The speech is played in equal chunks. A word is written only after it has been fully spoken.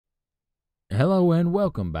Hello and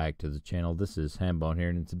welcome back to the channel. This is Hambone here,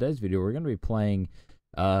 and in today's video we're going to be playing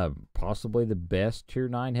possibly the best tier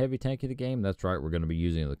 9 heavy tank of the game. That's right, we're going to be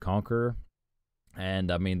using the Conqueror.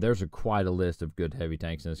 And I mean, there's quite a list of good heavy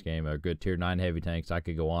tanks in this game, good tier 9 heavy tanks. I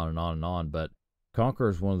could go on and on and on, but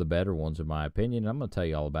Conqueror is one of the better ones in my opinion. I'm going to tell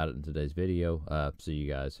you all about it in today's video. See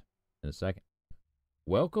you guys in a second.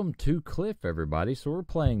 Welcome to Cliff, everybody. So we're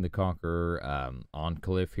playing the Conqueror on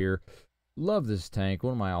Cliff here. Love this tank,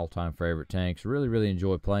 one of my all-time favorite tanks. Really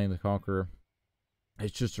enjoy playing the Conqueror.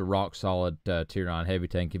 It's just a rock-solid tier 9 heavy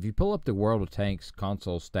tank. If you pull up the World of Tanks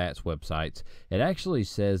console stats websites, it actually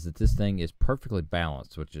says that this thing is perfectly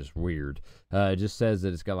balanced, which is weird. It just says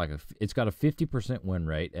that it's got a 50% win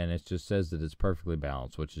rate, and it just says that it's perfectly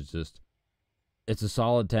balanced, which is just, it's a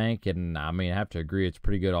solid tank, and I mean, I have to agree, it's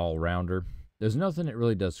pretty good all-rounder. There's nothing it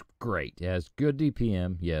really does great. It has good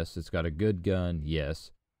DPM, yes. It's got a good gun,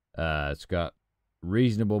 yes. It's got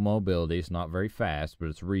reasonable mobility. It's not very fast, but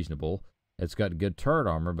it's reasonable. It's got good turret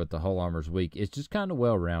armor, but the whole armor's weak. It's just kind of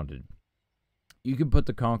well-rounded. You can put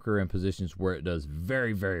the Conqueror in positions where it does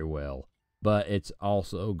very well, but it's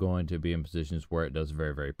also going to be in positions where it does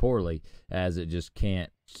very poorly, as it just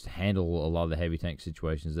can't handle a lot of the heavy tank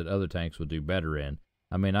situations that other tanks would do better in.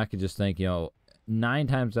 I mean, I could just think, 9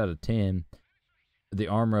 times out of 10, the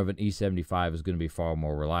armor of an E75 is going to be far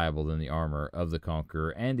more reliable than the armor of the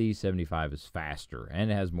Conqueror, and the E75 is faster, and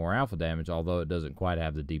it has more alpha damage, although it doesn't quite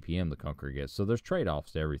have the DPM the Conqueror gets, so there's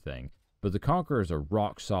trade-offs to everything. But the Conqueror is a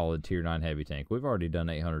rock-solid tier 9 heavy tank. We've already done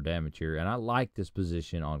 800 damage here, and I like this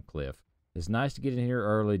position on Cliff. It's nice to get in here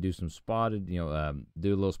early, do some spotted, do a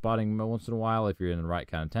little spotting once in a while if you're in the right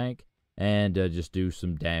kind of tank, and just do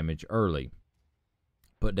some damage early.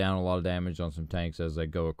 Put down a lot of damage on some tanks as they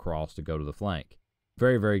go across to go to the flank.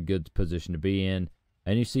 Very good position to be in.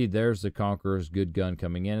 And you see there's the Conqueror's good gun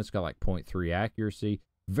coming in. It's got like 0.3 accuracy.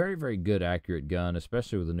 Very good accurate gun,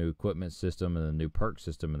 especially with the new equipment system and the new perk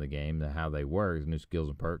system in the game, how they work, the new skills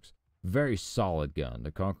and perks. Very solid gun. The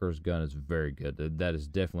Conqueror's gun is very good. That is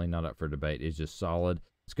definitely not up for debate. It's just solid.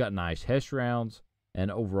 It's got nice HESH rounds, and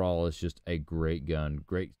overall it's just a great gun.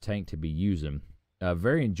 Great tank to be using. A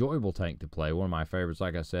very enjoyable tank to play. One of my favorites.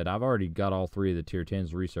 Like I said, I've already got all 3 of the tier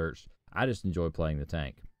 10s researched. I just enjoy playing the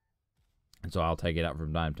tank, and so I'll take it out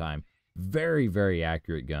from time to time. Very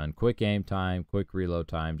accurate gun. Quick aim time, quick reload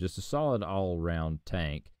time. Just a solid all-around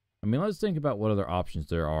tank. I mean, let's think about what other options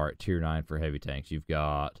there are at tier 9 for heavy tanks. You've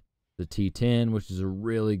got the T10, which is a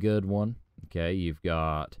really good one. Okay, you've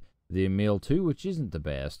got the Emil 2, which isn't the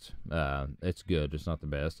best. It's good. It's not the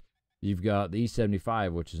best. You've got the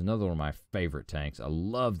E75, which is another one of my favorite tanks. I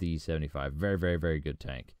love the E75. Very good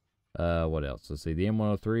tank. What else? Let's see. The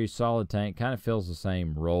M103, solid tank, kind of fills the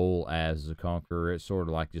same role as the Conqueror. It's sort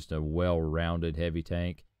of like just a well-rounded heavy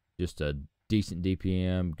tank. Just a decent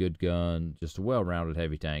DPM, good gun, just a well-rounded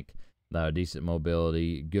heavy tank. Decent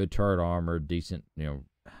mobility, good turret armor, decent,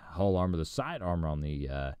 hull armor. The side armor on the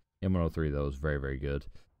M103, though, is very good.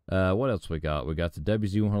 What else we got? We got the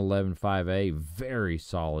WZ-111 5A, very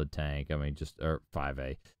solid tank. I mean,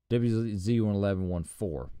 5A.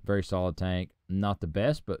 WZ-111-14, very solid tank. Not the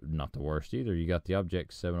best, but not the worst either. You got the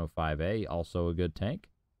Object 705A, also a good tank.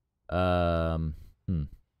 I'm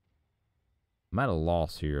at a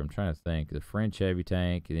loss here. I'm trying to think. The French heavy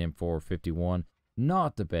tank, the M451,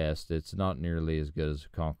 not the best. It's not nearly as good as the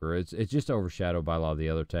Conqueror. It's just overshadowed by a lot of the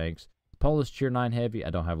other tanks. Polish tier 9 heavy, I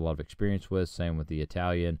don't have a lot of experience with. Same with the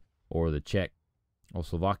Italian or the Czech or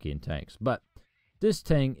Slovakian tanks. But this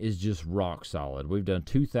tank is just rock solid. We've done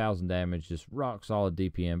 2,000 damage, just rock solid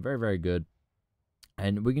DPM, very good.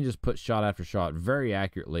 And we can just put shot after shot very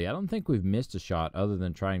accurately. I don't think we've missed a shot other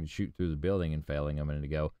than trying to shoot through the building and failing a minute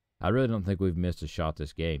ago. I really don't think we've missed a shot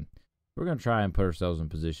this game. We're going to try and put ourselves in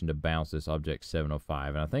position to bounce this Object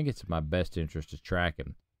 705. And I think it's in my best interest to track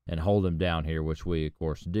him and hold him down here, which we, of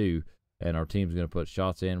course, do. And our team's going to put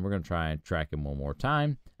shots in. We're going to try and track him one more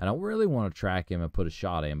time. And I really want to track him and put a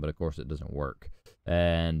shot in, but of course it doesn't work.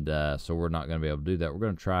 And so we're not going to be able to do that. We're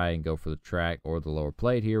going to try and go for the track or the lower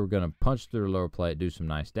plate here. We're going to punch through the lower plate, do some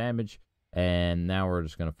nice damage. And now we're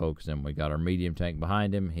just going to focus him. We got our medium tank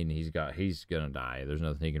behind him. He's going to die. There's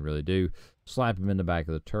nothing he can really do. Slap him in the back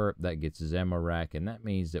of the turret. That gets his ammo rack. And that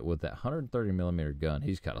means that with that 130mm gun,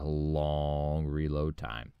 he's got a long reload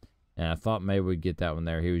time. And I thought maybe we'd get that one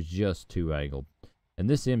there. He was just too angled. And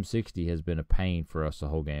this M60 has been a pain for us the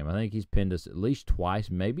whole game. I think he's pinned us at least twice,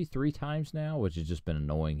 maybe 3 times now, which has just been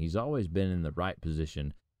annoying. He's always been in the right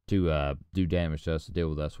position to do damage to us, to deal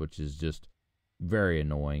with us, which is just very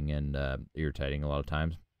annoying and irritating a lot of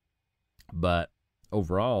times. But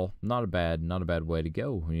overall, not a bad way to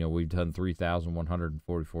go. We've done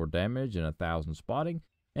 3,144 damage and 1,000 spotting.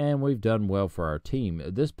 and we've done well for our team.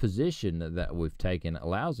 This position that we've taken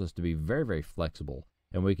allows us to be very, very flexible,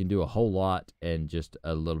 and we can do a whole lot in just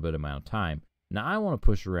a little bit amount of time. Now, I want to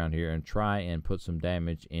push around here and try and put some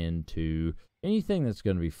damage into anything that's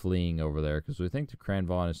going to be fleeing over there, because we think the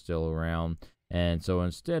Cranvon is still around. And so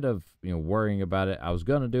instead of worrying about it, I was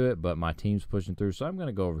going to do it, but my team's pushing through, so I'm going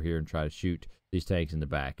to go over here and try to shoot these tanks in the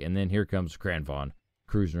back. And then here comes Cranvon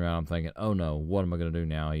cruising around. I'm thinking, oh no, what am I going to do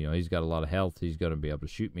now? He's got a lot of health. He's going to be able to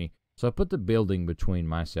shoot me. So I put the building between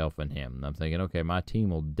myself and him. And I'm thinking, okay, my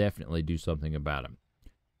team will definitely do something about him.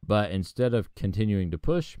 But instead of continuing to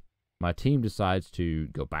push, my team decides to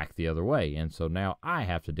go back the other way. And so now I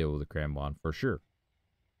have to deal with the Cranvon for sure.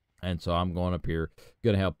 And so I'm going up here,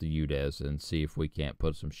 going to help the UDES and see if we can't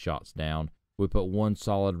put some shots down. We put one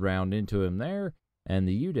solid round into him there, and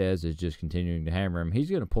the UDES is just continuing to hammer him.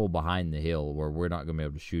 He's going to pull behind the hill where we're not going to be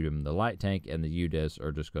able to shoot him. The light tank and the UDES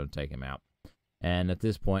are just going to take him out. And at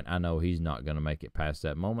this point, I know he's not going to make it past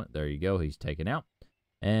that moment. There you go. He's taken out.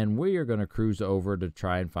 And we are going to cruise over to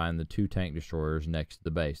try and find the 2 tank destroyers next to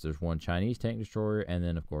the base. There's one Chinese tank destroyer, and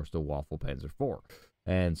then, of course, the Waffle Panzer IV.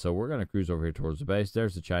 And so we're going to cruise over here towards the base.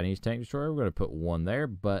 There's the Chinese tank destroyer. We're going to put one there,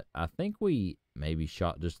 but I think we maybe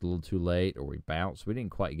shot just a little too late, or we bounced. We didn't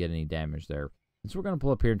quite get any damage there. And so we're going to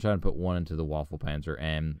pull up here and try and put one into the Waffle Panzer,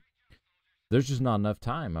 and there's just not enough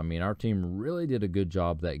time. I mean, our team really did a good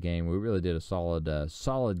job that game. We really did a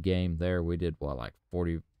solid game there. We did, what, like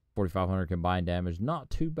 4,500 combined damage. Not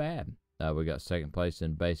too bad. We got second place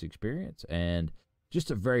in base experience, and just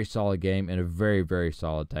a very solid game and a very, very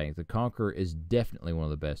solid tank. The Conqueror is definitely one of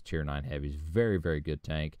the best Tier 9 heavies. Very, very good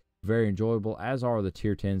tank. Very enjoyable, as are the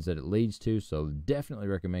Tier 10s that it leads to, so definitely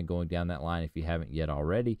recommend going down that line if you haven't yet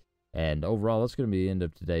already. And overall, that's going to be the end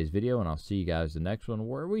of today's video, and I'll see you guys the next one,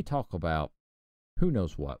 where we talk about who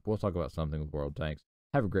knows what. We'll talk about something with World Tanks.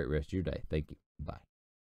 Have a great rest of your day. Thank you. Bye.